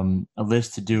 A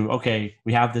list to do. Okay,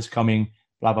 we have this coming.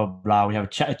 Blah blah blah. We have a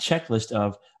checklist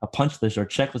of a punch list or a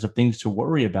checklist of things to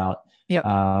worry about. Yep.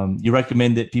 You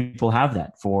recommend that people have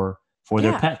that for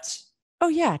their pets. Oh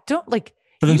yeah, don't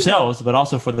for themselves, but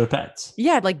also for their pets.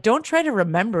 Yeah, don't try to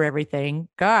remember everything.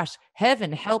 Gosh,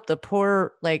 heaven help the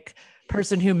poor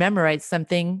person who memorized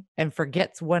something and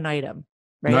forgets one item,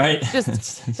 right?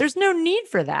 Just there's no need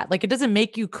for that. It doesn't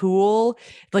make you cool.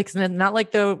 It's not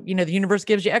like the universe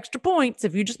gives you extra points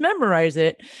if you just memorize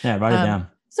it. Yeah, write it down.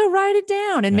 So write it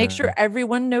down and make sure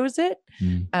everyone knows it.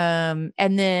 And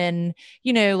then,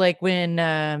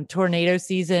 when tornado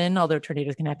season, although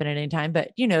tornadoes can happen at any time,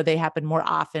 but they happen more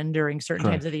often during certain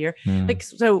times of the year.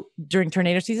 So during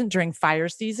tornado season, during fire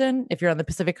season, if you're on the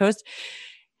Pacific coast,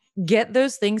 get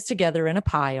those things together in a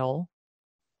pile,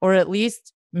 or at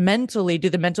least mentally do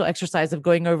the mental exercise of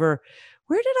going over,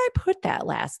 where did I put that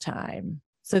last time?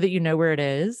 So that you know where it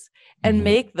is, and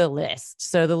make the list.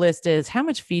 So the list is, how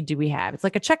much feed do we have? It's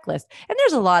like a checklist. And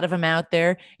there's a lot of them out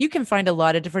there. You can find a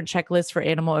lot of different checklists for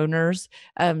animal owners,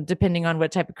 depending on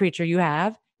what type of creature you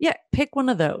have. Yeah, pick one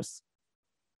of those.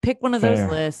 Pick one of those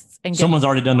lists. And someone's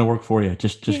already done the work for you.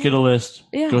 Just get a list,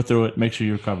 go through it, make sure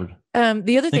you're covered.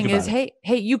 The other thing is, hey,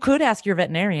 you could ask your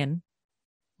veterinarian.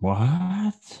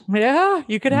 What? Yeah,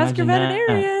 you could ask your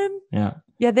veterinarian. Yeah.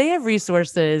 Yeah, they have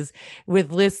resources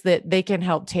with lists that they can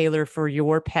help tailor for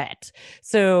your pet.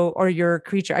 So, or your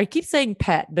creature. I keep saying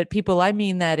pet, but people, I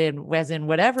mean that as in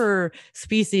whatever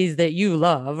species that you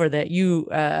love or that you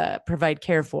provide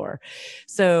care for.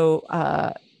 So,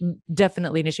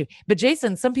 definitely an issue. But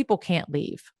Jason, some people can't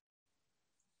leave.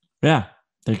 Yeah,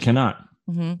 they cannot.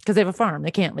 Because they have a farm.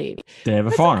 They can't leave. They have a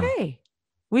That's farm. Okay.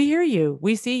 We hear you.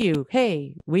 We see you.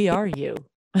 Hey, we are you.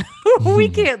 We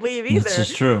can't leave either. This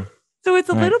is true. So it's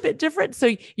a little bit different.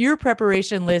 So your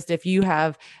preparation list, if you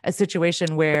have a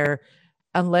situation where,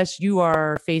 unless you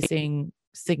are facing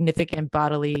significant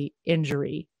bodily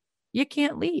injury, you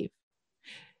can't leave.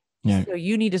 Yeah. So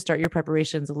you need to start your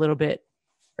preparations a little bit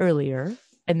earlier,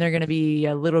 and they're going to be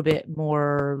a little bit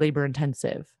more labor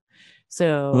intensive.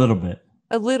 So a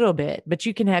little bit, but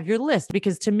you can have your list,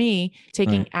 because to me,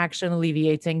 taking action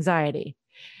alleviates anxiety.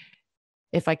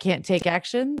 If I can't take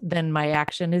action, then my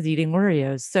action is eating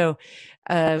Oreos. So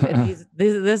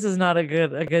this is not a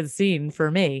good scene for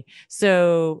me.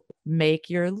 So make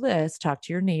your list, talk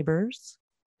to your neighbors,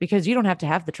 because you don't have to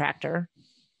have the tractor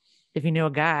if you know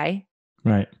a guy.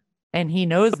 Right. And he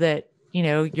knows that,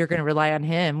 you're going to rely on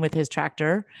him with his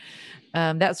tractor,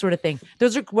 that sort of thing.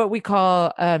 Those are what we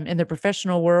call in the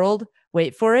professional world,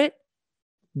 wait for it,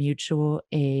 mutual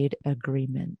aid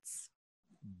agreements.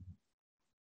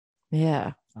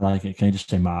 Yeah. I like it. Can you just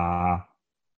say ma?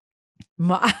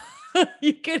 Ma.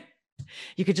 you could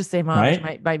just say ma, right?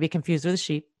 Which might be confused with a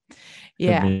sheep.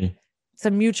 Yeah. It's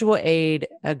a mutual aid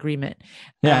agreement.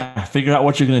 Yeah. Figure out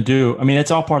what you're going to do. I mean,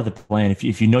 it's all part of the plan. If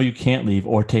you know you can't leave,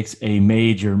 or it takes a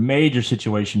major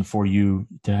situation for you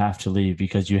to have to leave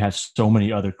because you have so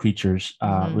many other creatures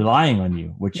relying on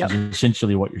you, which is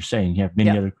essentially what you're saying. You have many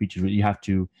other creatures that you have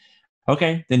to.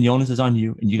 Okay, then the onus is on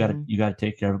you, and you got to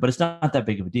take care of it. But it's not that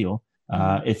big of a deal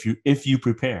if you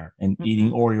prepare. And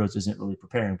eating Oreos isn't really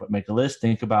preparing. But make a list,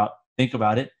 think about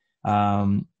it,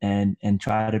 and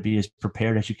try to be as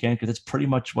prepared as you can, because it's pretty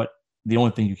much the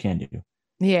only thing you can do.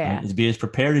 Yeah, is be as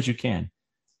prepared as you can.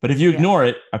 But if you ignore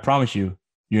it, I promise you,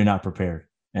 you're not prepared,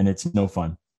 and it's no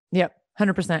fun. Yep.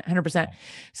 100%.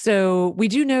 So we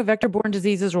do know vector-borne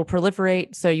diseases will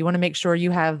proliferate. So you want to make sure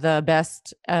you have the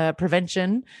best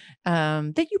prevention,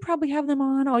 that you probably have them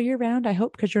on all year round, I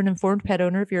hope, because you're an informed pet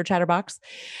owner if you're a chatterbox.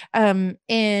 And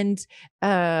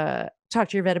talk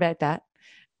to your vet about that.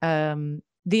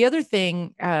 The other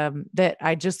thing that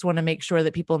I just want to make sure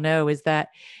that people know is that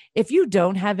if you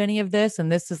don't have any of this,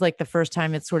 and this is like the first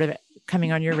time it's sort of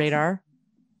coming on your radar,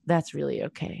 that's really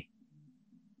okay.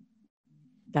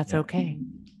 That's okay,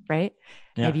 right?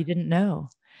 Yeah. Maybe you didn't know.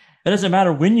 It doesn't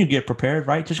matter when you get prepared,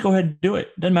 right? Just go ahead and do it.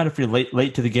 It doesn't matter if you're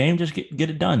late to the game. Just get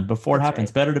it done before it happens.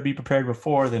 Right. Better to be prepared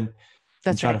before than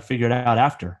try to figure it out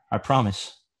after. I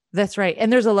promise. That's right. And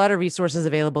there's a lot of resources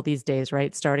available these days,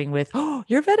 right? Starting with,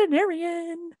 your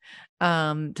veterinarian.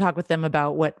 Talk with them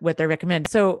about what they recommend.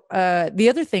 So the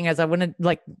other thing is, I want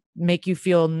to make you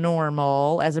feel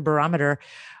normal as a barometer.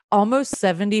 Almost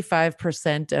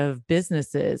 75% of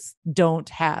businesses don't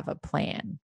have a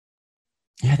plan.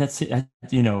 Yeah, that's it.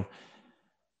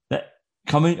 That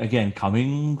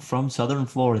coming from Southern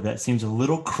Florida, that seems a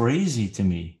little crazy to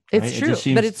me. Right? It's true,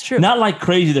 but it's true. Not like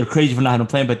crazy. They're crazy for not having a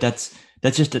plan, but that's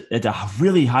just it's a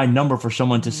really high number for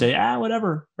someone to say,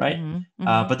 whatever, right?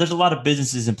 But there's a lot of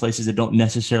businesses and places that don't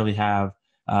necessarily have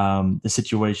the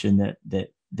situation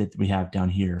that we have down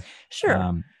here.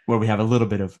 Sure. Where we have a little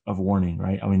bit of warning,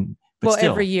 right? I mean, but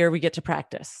still, every year we get to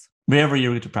practice. Every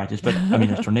year we get to practice, but I mean,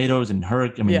 there's tornadoes and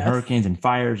hurricanes and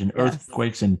fires and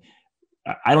earthquakes, and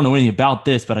I don't know anything about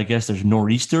this, but I guess there's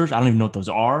nor'easters. I don't even know what those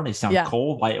are. They sound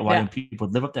cold. Why people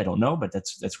live up there? I don't know, but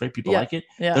that's great. People like it.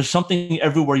 Yeah. There's something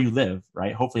everywhere you live,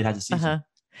 right? Hopefully it has a season.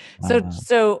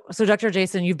 So Dr.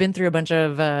 Jason, you've been through a bunch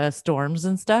of storms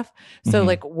and stuff. So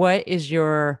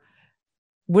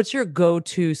what's your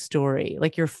go-to story?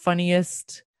 Like your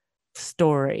funniest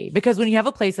story? Because when you have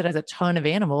a place that has a ton of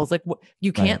animals,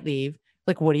 you can't leave,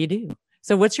 what do you do?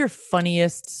 So what's your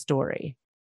funniest story?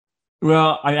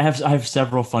 Well, I have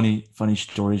several funny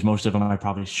stories. Most of them I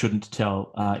probably shouldn't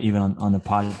tell even on the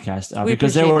podcast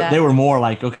because they were more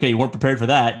like, okay, you weren't prepared for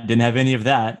that, didn't have any of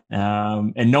that,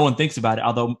 and no one thinks about it.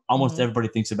 Although almost everybody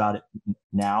thinks about it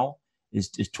now is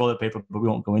toilet paper, but we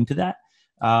won't go into that.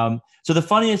 So the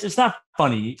funniest, it's not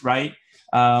funny, right?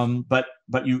 But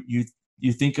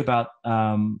you think about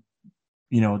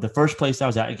the first place I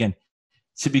was at, again,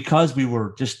 so because we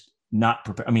were just not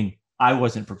prepared. I mean, I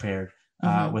wasn't prepared.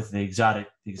 With the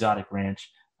exotic ranch,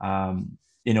 and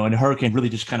the hurricane really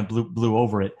just kind of blew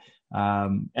over it.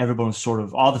 Everyone was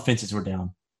all the fences were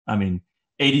down. I mean,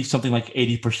 something like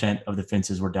 80% of the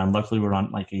fences were down. Luckily, we're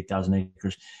on like 8,000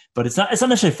 acres, but it's not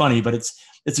necessarily funny, but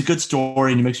it's a good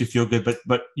story and it makes you feel good.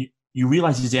 But you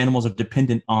realize these animals are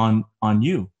dependent on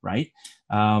you, right?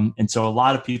 And so a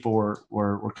lot of people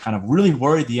were kind of really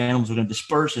worried the animals were going to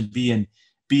disperse and be in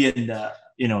the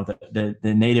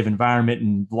the native environment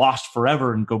and lost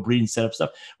forever and go breed and set up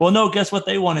stuff. Well, no, guess what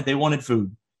they wanted? They wanted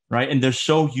food, right? And they're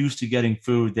so used to getting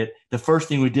food that the first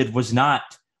thing we did was not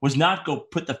go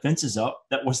put the fences up.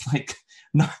 That was like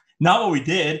not what we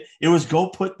did. It was go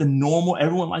put the normal,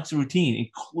 everyone likes a routine,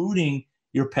 including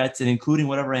your pets and including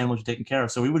whatever animals you're taking care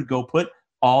of. So we would go put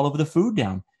all of the food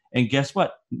down. And guess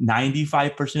what?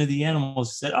 95% of the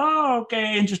animals said, oh,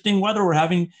 okay, interesting weather we're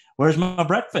having. Where's my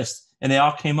breakfast? And they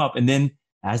all came up. And then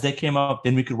as they came up,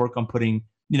 then we could work on putting,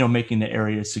 making the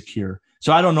area secure.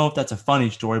 So I don't know if that's a funny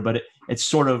story, but it's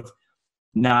sort of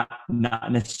not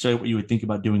necessarily what you would think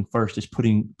about doing first, is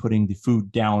putting the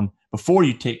food down before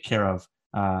you take care of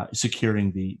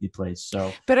securing the place.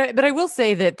 So, but I will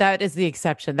say that is the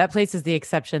exception. That place is the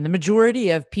exception. The majority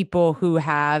of people who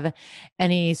have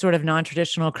any sort of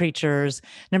non-traditional creatures,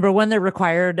 number one, they're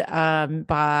required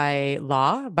by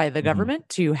law, by the government,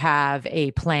 to have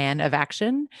a plan of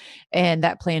action, and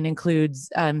that plan includes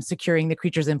securing the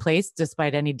creatures in place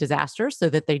despite any disaster, so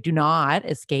that they do not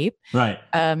escape. Right.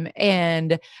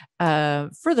 And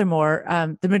furthermore,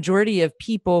 the majority of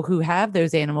people who have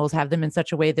those animals have them in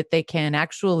such a way that they can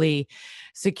actually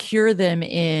secure them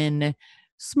in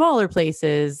smaller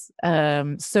places,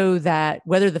 so that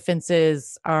whether the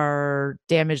fences are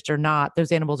damaged or not,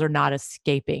 those animals are not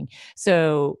escaping.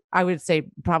 So I would say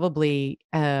probably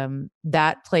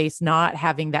that place not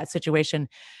having that situation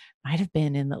might have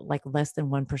been in less than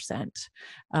 1%. So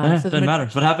doesn't matter.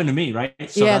 It's what happened to me, right?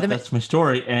 So yeah, that's my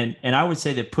story. And I would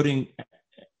say that putting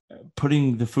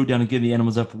the food down and getting the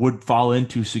animals up would fall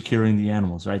into securing the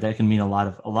animals, right? That can mean a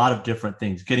lot of different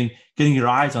things. Getting your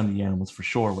eyes on the animals for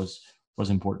sure was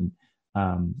important.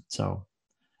 So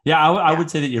yeah, I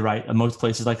would say that you're right. In most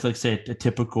places, like say a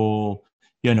typical,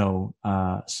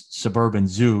 suburban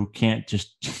zoo can't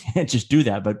just do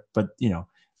that, but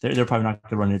they're probably not going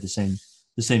to run into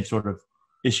the same sort of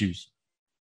issues.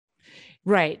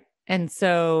 Right. And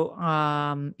so,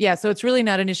 so it's really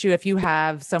not an issue if you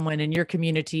have someone in your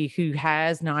community who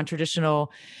has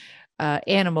non-traditional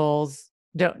animals.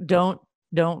 Don't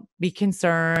be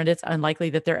concerned. It's unlikely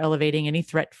that they're elevating any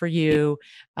threat for you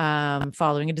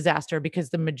following a disaster, because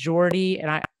the majority,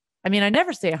 and I mean, I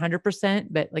never say 100%,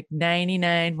 but like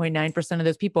 99.9% of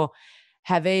those people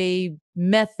have a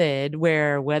method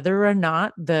where, whether or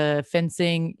not the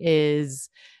fencing is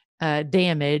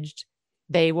damaged,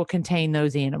 they will contain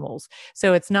those animals.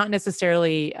 So it's not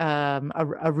necessarily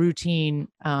a routine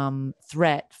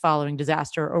threat following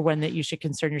disaster, or one that you should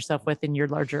concern yourself with in your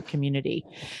larger community.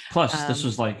 Plus, this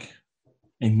was like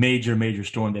a major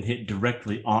storm that hit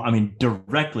directly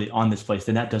on this place.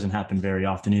 And that doesn't happen very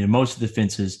often. Most of the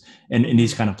fences in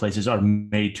these kind of places are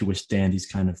made to withstand these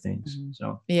kind of things.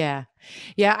 So yeah.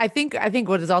 I think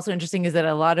what is also interesting is that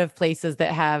a lot of places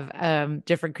that have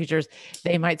different creatures,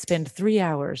 they might spend 3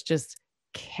 hours just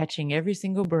catching every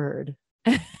single bird.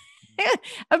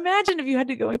 Imagine if you had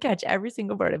to go and catch every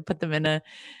single bird and put them in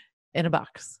a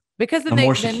box, because then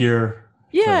more secure.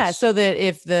 Yeah. place. So that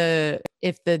if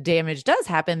the damage does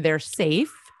happen, they're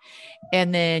safe,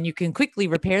 and then you can quickly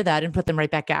repair that and put them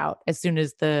right back out as soon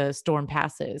as the storm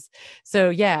passes. So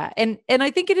yeah. And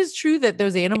I think it is true that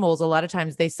those animals, a lot of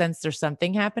times they sense there's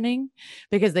something happening,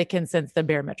 because they can sense the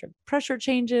barometric pressure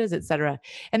changes, et cetera.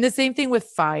 And the same thing with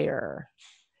fire.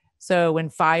 So when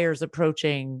fire's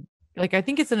approaching, I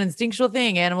think it's an instinctual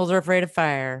thing. Animals are afraid of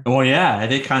fire. Well, yeah,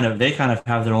 they kind of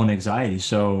have their own anxiety.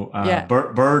 So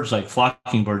birds, like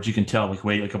flocking birds, you can tell,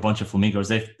 like a bunch of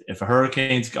flamingos, if a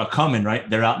hurricane's coming, right,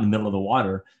 they're out in the middle of the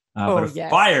water. But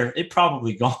fire, it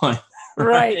probably gone.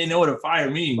 Right. They know what a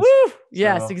fire means. Woo!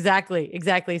 Yes,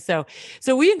 exactly. So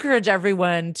we encourage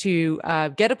everyone to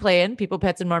get a plan, people,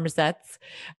 pets, and marmosets.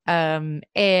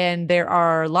 And there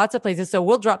are lots of places. So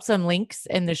we'll drop some links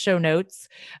in the show notes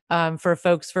for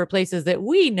folks, for places that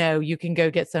we know you can go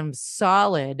get some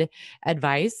solid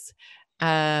advice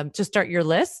to start your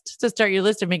list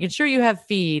of making sure you have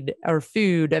feed or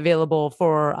food available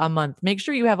for a month. Make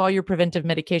sure you have all your preventive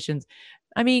medications.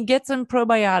 I mean, get some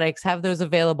probiotics, have those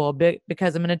available,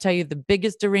 because I'm going to tell you, the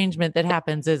biggest derangement that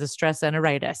happens is a stress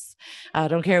enteritis. I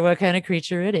don't care what kind of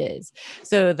creature it is.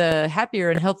 So the happier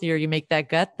and healthier you make that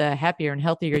gut, the happier and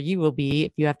healthier you will be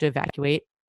if you have to evacuate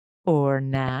or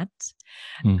not.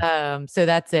 So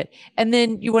that's it. And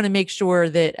then you want to make sure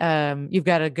that you've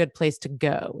got a good place to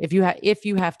go. If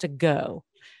you have to go,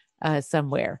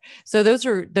 somewhere. So those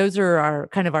are our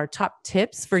kind of our top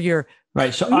tips for your.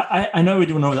 Right. So I know we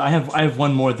do know that. I have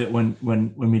one more that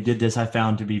when we did this, I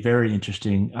found to be very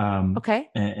interesting. Okay.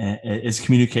 Is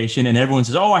communication, and everyone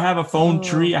says, "Oh, I have a phone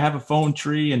tree. I have a phone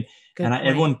tree," and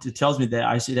everyone tells me that.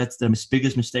 I say that's the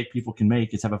biggest mistake people can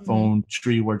make is have a phone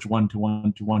tree where it's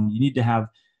 1-to-1-to-1. You need to have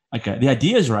the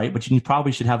idea is right, but you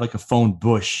probably should have like a phone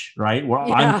bush, right? Where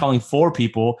I'm calling 4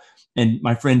 people, and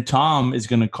my friend Tom is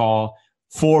going to call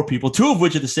 4 people, 2 of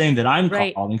which are the same that I'm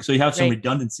calling. So you have some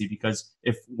redundancy, because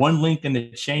if one link in the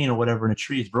chain or whatever in a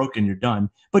tree is broken, you're done.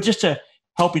 But just to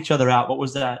help each other out. What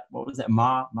was that?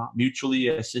 Mutually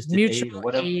assisted aid or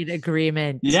whatever. Aid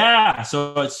agreement. Yeah.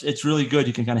 So it's really good.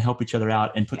 You can kind of help each other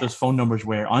out and put those phone numbers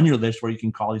on your list where you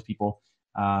can call these people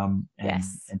and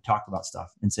talk about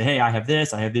stuff and say, hey, I have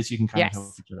this. You can kind of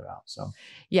help each other out. So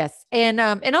yes. And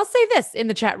I'll say this in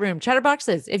the chat room,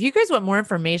 chatterboxes, if you guys want more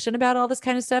information about all this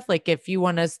kind of stuff, like if you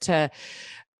want us to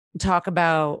talk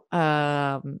about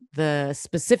the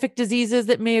specific diseases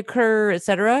that may occur,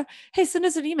 etc., hey, send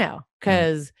us an email,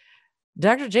 because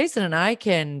Dr. Jason and I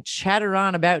can chatter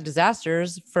on about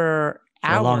disasters for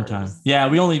hours. A long time. Yeah,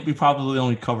 we probably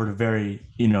only covered a very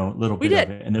little bit of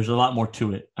it, and there's a lot more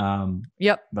to it.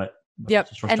 But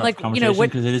and like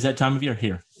because it is that time of year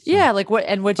here. So. Yeah, like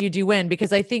what do you do when?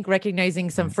 Because I think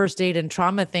recognizing some first aid and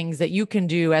trauma things that you can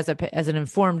do as an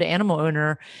informed animal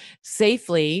owner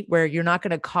safely, where you're not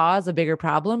going to cause a bigger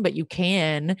problem, but you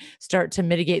can start to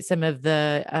mitigate some of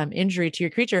the injury to your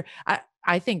creature.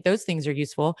 I think those things are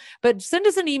useful. But send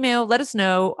us an email, let us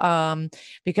know,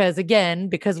 because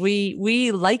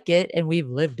we like it and we've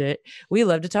lived it. We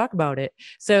love to talk about it.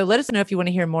 So let us know if you want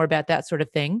to hear more about that sort of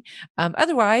thing.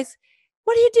 Otherwise,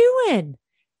 what are you doing?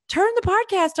 Turn the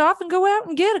podcast off and go out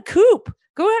and get a coop.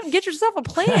 Go out and get yourself a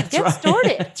plant. Get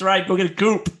started. That's right. Go get a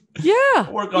coop. Yeah.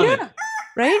 Work on it.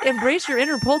 Right. Embrace your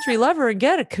inner poultry lover and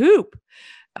get a coop.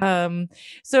 So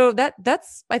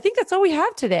I think that's all we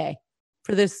have today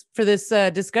for this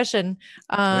discussion.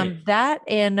 That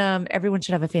and everyone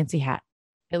should have a fancy hat.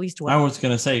 At least one. I was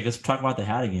going to say, let's talk about the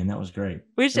hat again. That was great.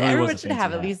 Everyone should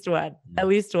have at least one. At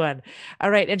least one. All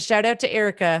right. And shout out to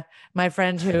Erica, my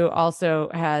friend, who also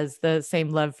has the same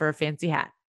love for a fancy hat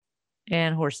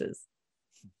and horses.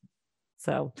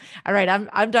 So, all right.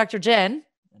 I'm Dr. Jen.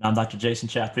 And I'm Dr. Jason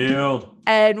Chatfield.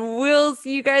 And we'll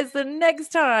see you guys the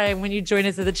next time when you join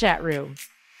us in the chat room.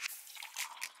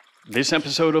 This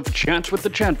episode of Chats with the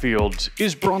Chatfields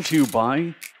is brought to you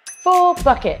by Full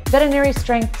Bucket Veterinary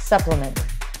Strength Supplement.